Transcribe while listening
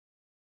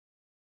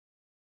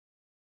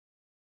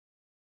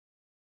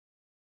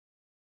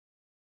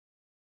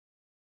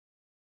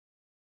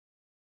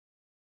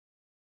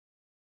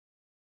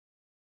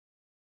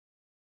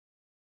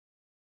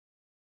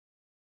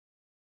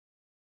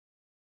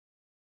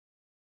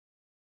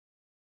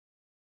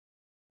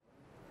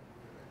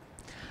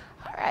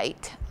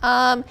right.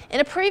 In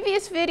a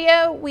previous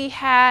video, we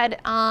had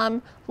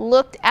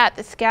looked at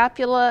the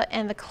scapula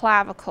and the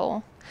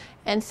clavicle.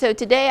 And so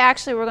today,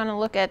 actually, we're going to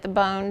look at the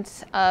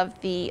bones of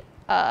the,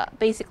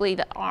 basically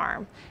the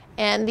arm.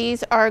 And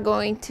these are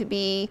going to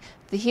be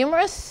the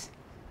humerus,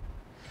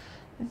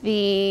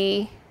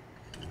 the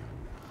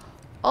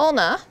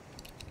ulna,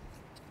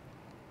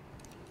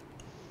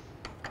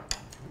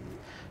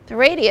 the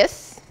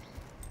radius,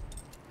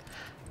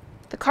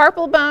 the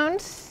carpal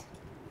bones,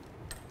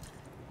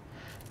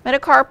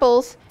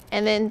 metacarpals,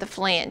 and then the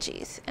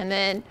phalanges. And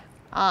then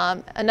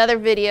another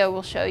video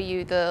will show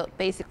you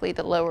basically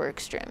the lower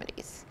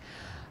extremities.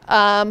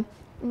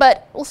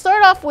 But we'll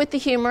start off with the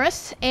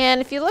humerus.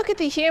 And if you look at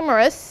the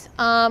humerus,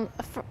 a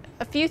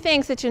few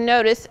things that you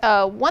notice.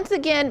 Once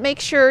again, make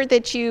sure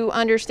that you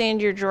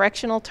understand your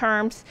directional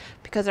terms,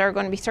 because there are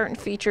going to be certain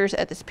features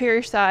at the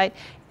superior side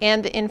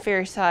and the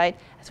inferior side,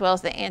 as well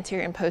as the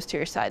anterior and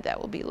posterior side that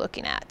we'll be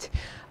looking at.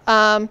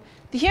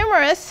 The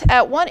humerus,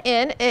 at one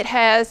end, it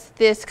has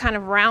this kind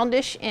of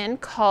roundish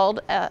end called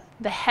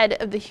the head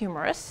of the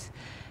humerus.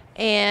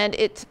 And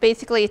it's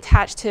basically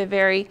attached to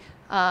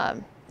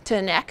to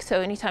a neck. So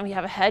anytime you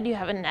have a head, you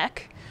have a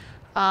neck.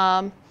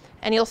 And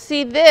you'll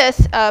see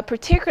this,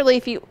 particularly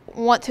if you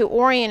want to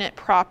orient it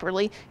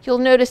properly, you'll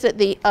notice that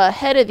the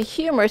head of the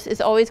humerus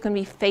is always going to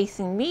be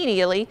facing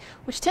medially,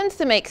 which tends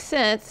to make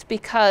sense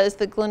because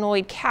the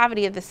glenoid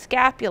cavity of the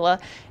scapula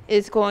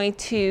is going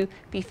to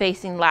be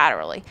facing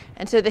laterally.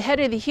 And so the head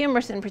of the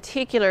humerus in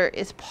particular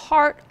is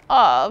part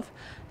of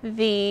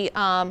the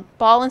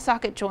ball and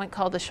socket joint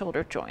called the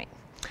shoulder joint.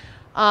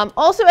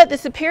 Also at the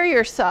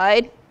superior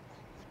side,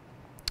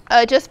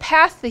 just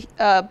past the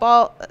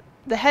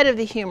head of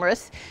the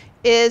humerus,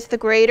 is the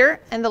greater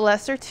and the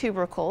lesser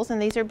tubercles,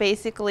 and these are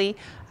basically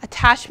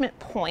attachment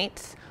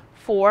points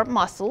for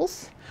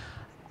muscles.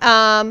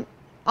 On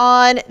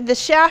the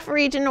shaft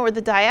region, or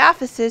the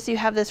diaphysis, you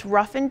have this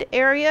roughened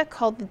area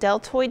called the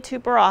deltoid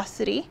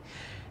tuberosity,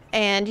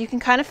 and you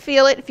can kind of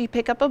feel it if you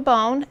pick up a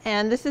bone,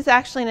 and this is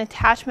actually an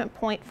attachment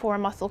point for a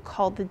muscle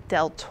called the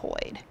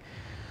deltoid.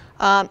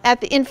 At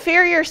the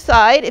inferior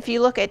side, if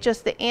you look at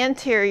just the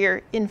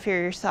anterior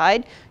inferior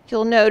side,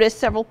 you'll notice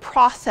several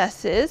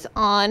processes.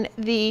 On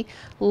the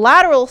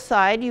lateral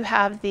side, you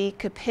have the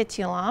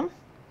capitulum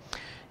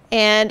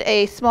and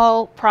a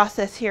small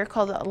process here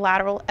called the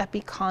lateral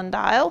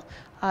epicondyle.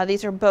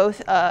 These are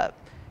both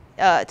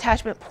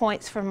attachment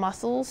points for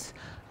muscles.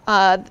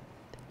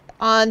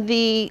 On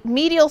the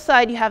medial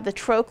side, you have the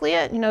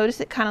trochlea. You notice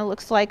it kind of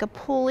looks like a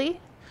pulley.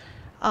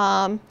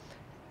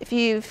 If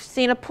you've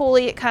seen a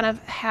pulley, it kind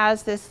of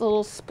has this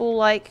little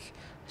spool-like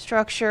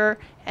structure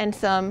and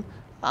some,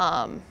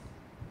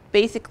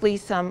 basically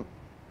some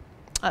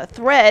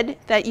thread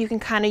that you can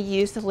kind of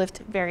use to lift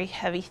very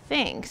heavy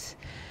things.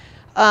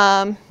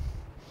 And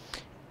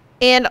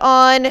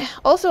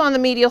also on the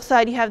medial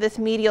side, you have this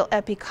medial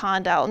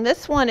epicondyle. And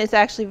this one is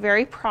actually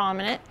very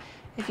prominent.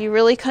 If you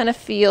really kind of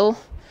feel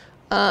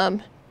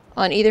on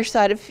either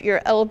side of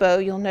your elbow,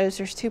 you'll notice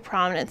there's two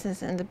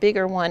prominences, and the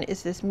bigger one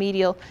is this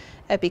medial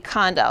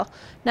epicondyle.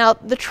 Now,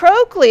 the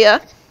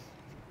trochlea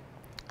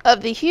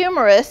of the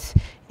humerus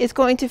is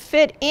going to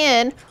fit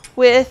in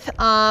with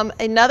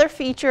another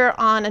feature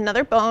on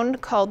another bone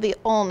called the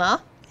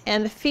ulna,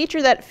 and the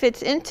feature that it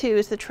fits into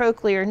is the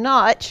trochlear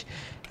notch.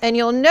 And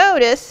you'll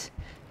notice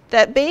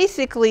that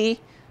basically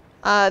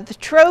the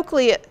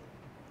trochlear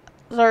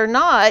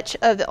notch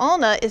of the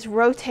ulna is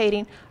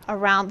rotating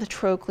around the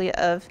trochlea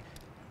of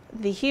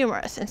the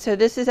humerus, and so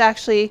this is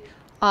actually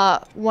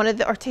one of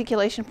the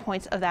articulation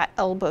points of that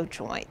elbow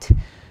joint.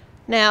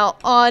 Now,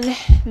 on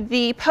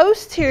the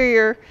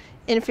posterior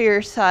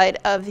inferior side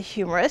of the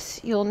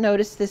humerus, you'll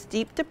notice this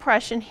deep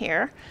depression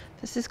here.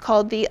 This is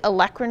called the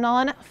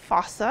olecranon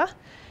fossa,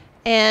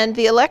 and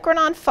the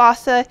olecranon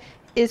fossa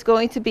is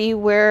going to be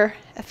where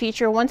a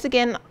feature once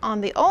again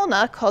on the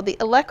ulna called the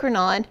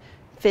olecranon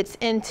fits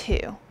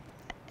into.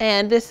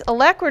 And this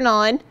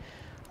olecranon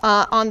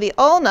on the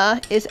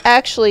ulna is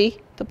actually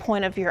the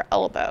point of your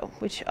elbow,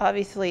 which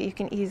obviously you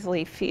can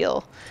easily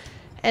feel.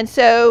 And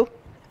so,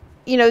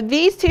 you know,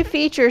 these two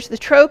features, the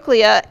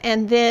trochlea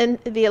and then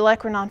the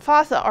olecranon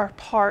fossa, are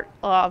part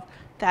of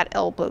that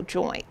elbow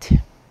joint.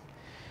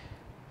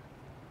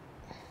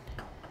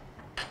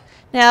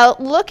 Now,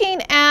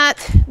 looking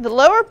at the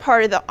lower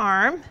part of the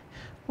arm,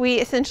 we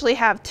essentially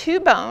have two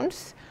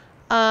bones.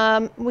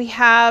 We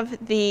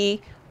have the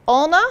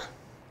ulna,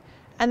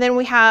 and then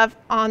we have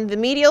on the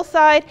medial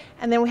side,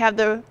 and then we have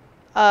the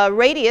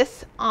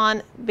radius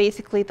on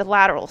basically the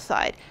lateral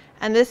side.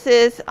 And this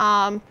is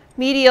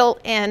medial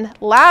and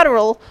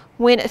lateral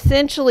when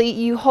essentially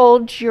you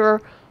hold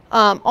your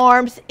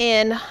arms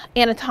in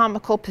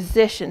anatomical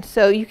position.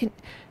 So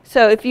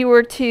if you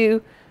were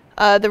to,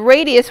 the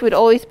radius would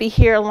always be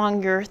here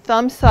along your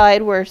thumb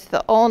side, whereas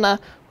the ulna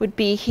would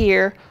be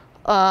here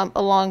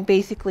along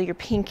basically your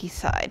pinky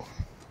side.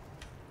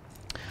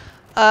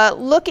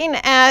 Looking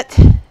at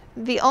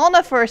the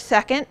ulna for a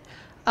second,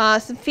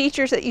 some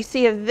features that you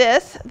see of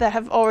this that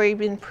have already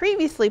been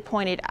previously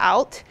pointed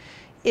out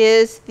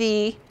is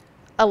the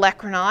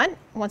olecranon.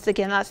 Once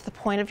again, that's the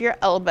point of your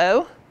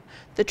elbow.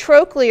 The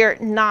trochlear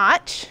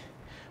notch,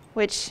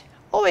 which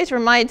always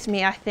reminds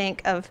me, I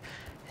think, of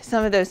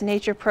some of those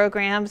nature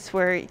programs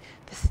where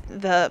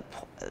the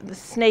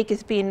snake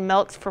is being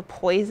milked for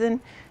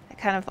poison. It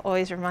kind of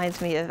always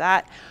reminds me of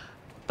that.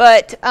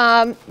 But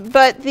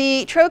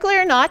the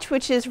trochlear notch,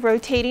 which is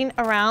rotating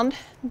around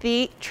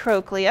the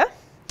trochlea.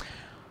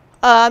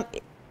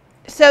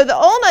 So the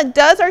ulna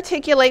does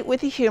articulate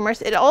with the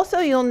humerus. It also,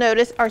 you'll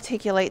notice,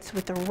 articulates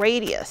with the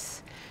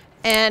radius.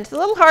 And it's a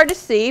little hard to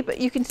see, but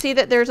you can see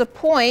that there's a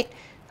point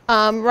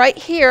right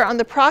here on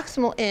the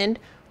proximal end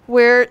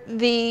where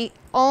the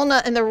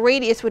ulna and the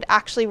radius would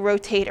actually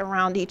rotate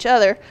around each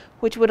other,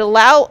 which would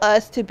allow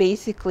us to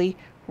basically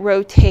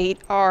rotate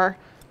our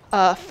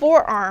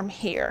forearm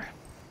here.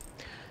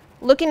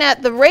 Looking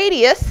at the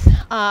radius,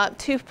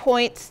 2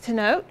 points to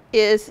note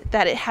is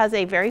that it has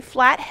a very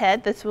flat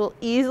head. This will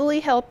easily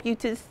help you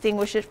to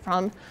distinguish it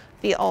from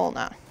the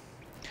ulna.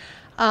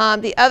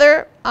 The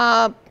other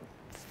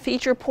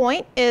feature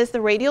point is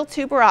the radial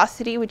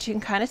tuberosity, which you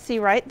can kind of see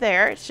right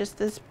there. It's just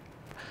this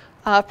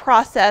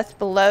process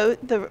below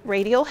the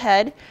radial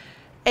head.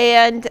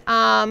 And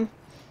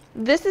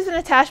this is an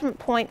attachment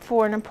point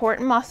for an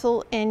important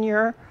muscle in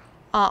your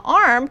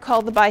arm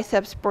called the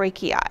biceps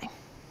brachii.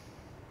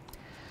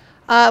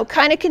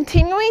 Kind of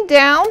continuing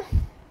down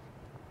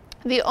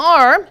the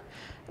arm,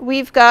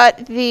 we've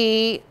got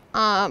the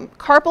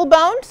carpal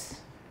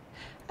bones,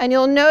 and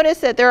you'll notice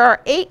that there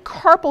are 8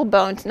 carpal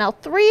bones. Now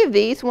 3 of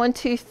these, 1,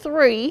 2,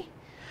 3,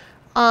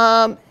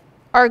 are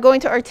going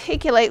to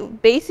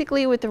articulate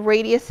basically with the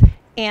radius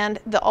and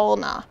the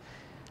ulna.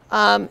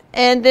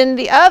 And then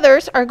the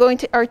others are going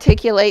to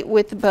articulate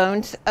with the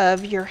bones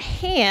of your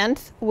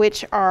hands,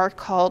 which are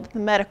called the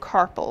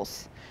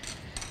metacarpals.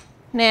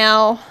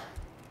 Now,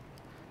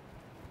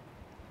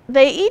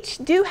 they each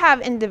do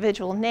have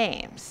individual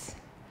names,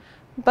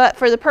 but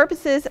for the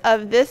purposes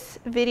of this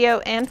video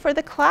and for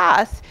the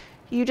class,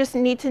 you just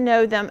need to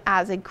know them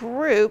as a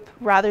group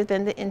rather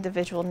than the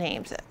individual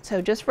names.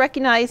 So just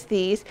recognize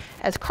these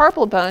as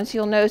carpal bones.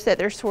 You'll notice that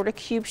they're sort of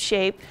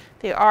cube-shaped.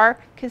 They are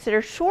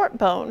considered short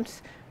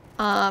bones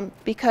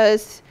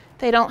because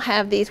they don't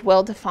have these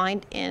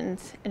well-defined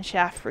ends and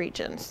shaft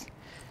regions.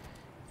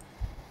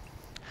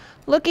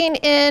 Looking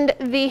in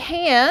the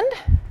hand,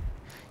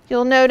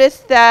 you'll notice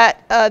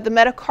that the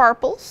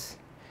metacarpals,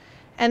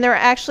 and there are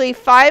actually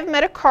 5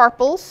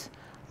 metacarpals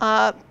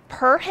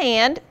per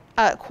hand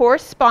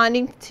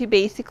corresponding to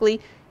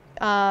basically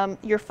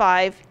your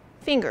 5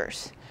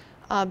 fingers.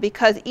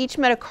 Because each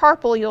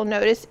metacarpal, you'll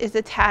notice, is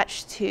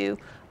attached to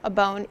a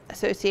bone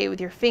associated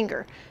with your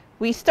finger.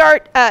 We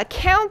start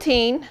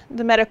counting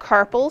the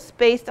metacarpals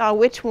based on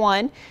which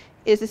one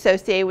is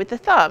associated with the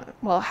thumb.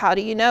 Well, how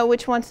do you know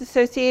which one's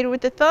associated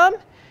with the thumb?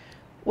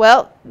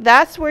 Well,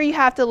 that's where you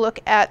have to look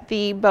at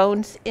the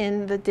bones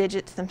in the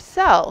digits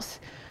themselves.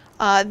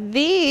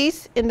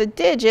 These in the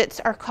digits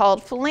are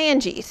called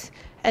phalanges.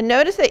 And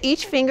notice that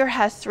each finger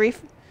has 3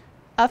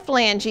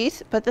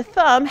 phalanges, but the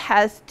thumb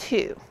has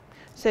 2.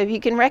 So if you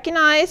can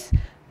recognize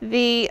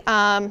the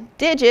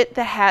digit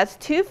that has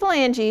 2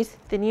 phalanges,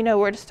 then you know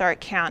where to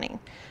start counting.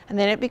 And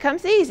then it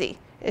becomes easy.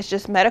 It's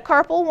just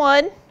metacarpal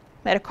 1,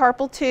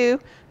 metacarpal 2,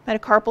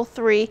 metacarpal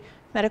 3,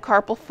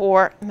 metacarpal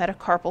 4,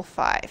 metacarpal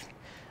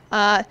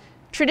 5.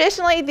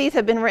 Traditionally, these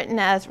have been written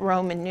as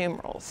Roman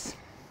numerals.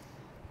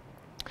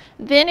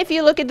 Then if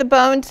you look at the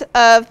bones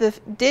of the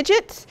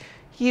digits,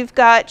 you've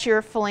got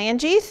your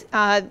phalanges.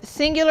 The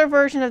singular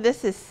version of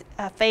this is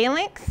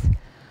phalanx.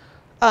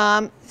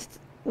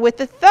 With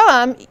the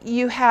thumb,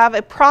 you have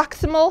a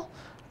proximal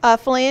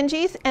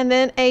phalanges and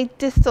then a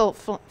distal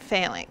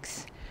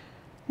phalanx.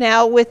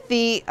 Now with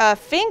the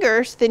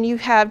fingers, then you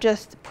have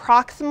just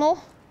proximal,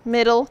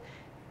 middle,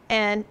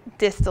 and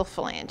distal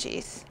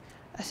phalanges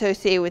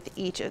associated with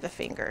each of the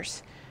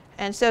fingers.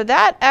 And so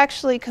that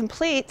actually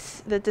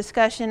completes the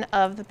discussion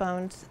of the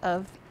bones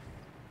of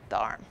the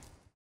arm.